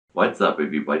What's up,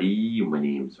 everybody? My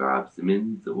name's Rob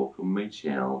Simmons, and welcome to my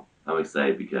channel. I'm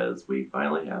excited because we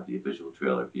finally have the official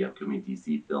trailer for the upcoming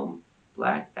DC film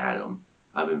Black Adam.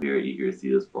 I've been very eager to see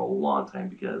this for a long time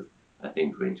because I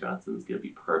think Dwayne Johnson's going to be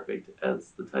perfect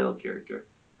as the title character.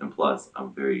 And plus,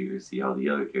 I'm very eager to see how the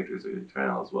other characters are going to turn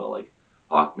out as well, like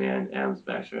Hawkman, Atom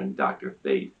Smasher, and Dr.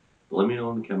 Fate. But let me know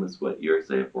in the comments what you're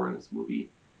excited for in this movie.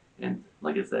 And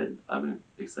like I said, I've been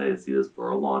excited to see this for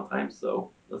a long time,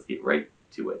 so let's get right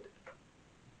to it.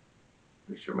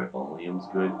 Make sure my volume's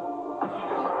good.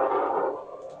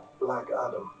 Black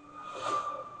Adam,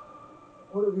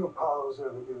 what have your powers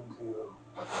ever given to you?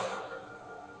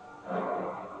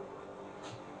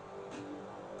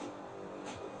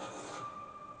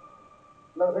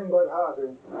 Nothing but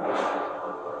heartache.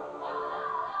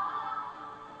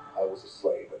 I was a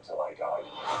slave until I died.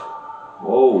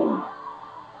 Whoa.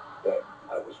 Then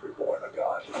I was reborn a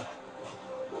god.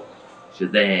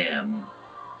 Shazam.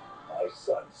 My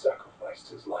son sacrificed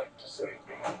his life to save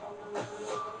me.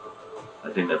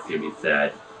 I think that's gonna be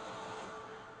sad.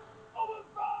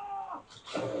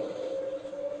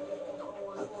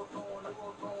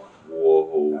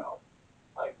 Whoa. Now,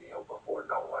 I kneel before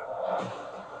no one.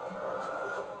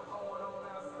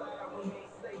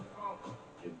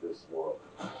 In this world.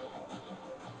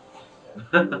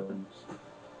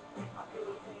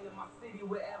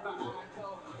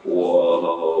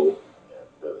 Whoa. And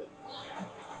villains.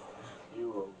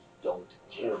 Heroes don't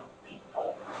kill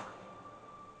people.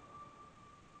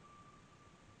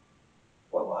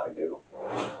 Well, I do.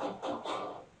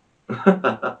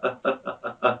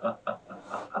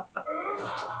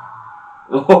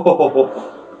 Whoa.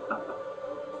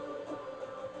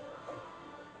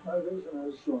 My vision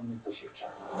has shown me the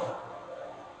future.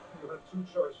 You have two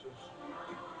choices.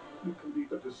 You can be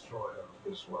the destroyer of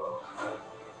this world.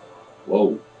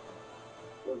 Whoa.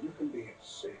 Or you can be its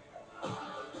savior.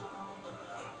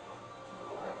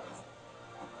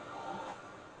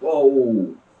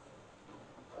 Whoa.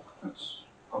 That's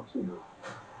up to you.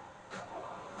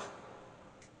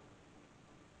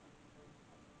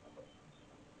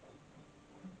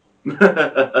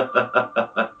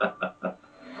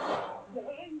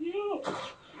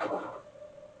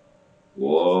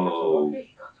 Whoa.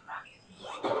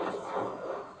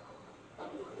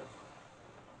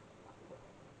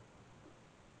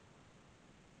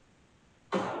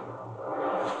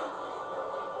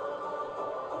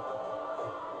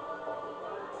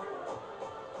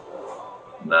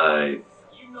 Nice.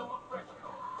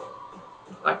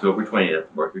 October 20th.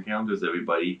 Mark your calendars,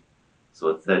 everybody. So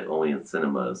it's set only in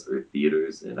cinemas or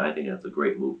theaters, and I think that's a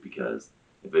great move because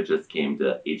if it just came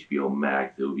to HBO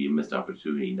Max, it would be a missed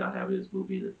opportunity not having this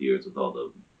movie in the theaters with all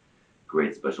the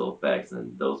great special effects,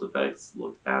 and those effects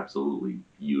looked absolutely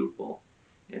beautiful.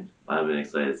 And I've been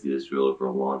excited to see this trailer for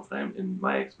a long time, and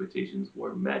my expectations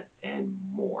were met and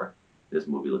more. This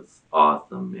movie looks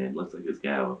awesome, and looks like it's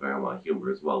gonna have a fair amount of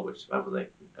humor as well, which I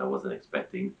wasn't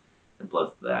expecting. And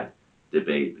plus that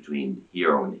debate between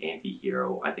hero and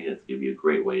anti-hero, I think that's gonna be a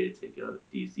great way to take a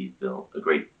DC film. I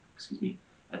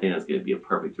think that's gonna be a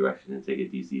perfect direction to take a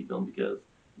DC film because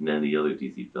none of the other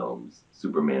DC films,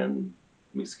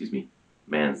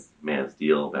 Man of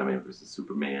Steel, Batman vs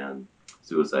Superman,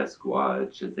 Suicide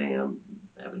Squad, Shazam,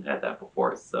 haven't had that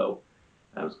before, so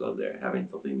I was glad they're having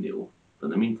something new. But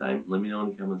in the meantime, let me know in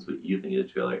the comments what you think of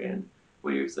the trailer and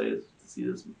what you're excited to see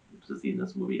in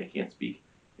this movie. I can't speak.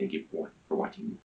 Thank you for watching.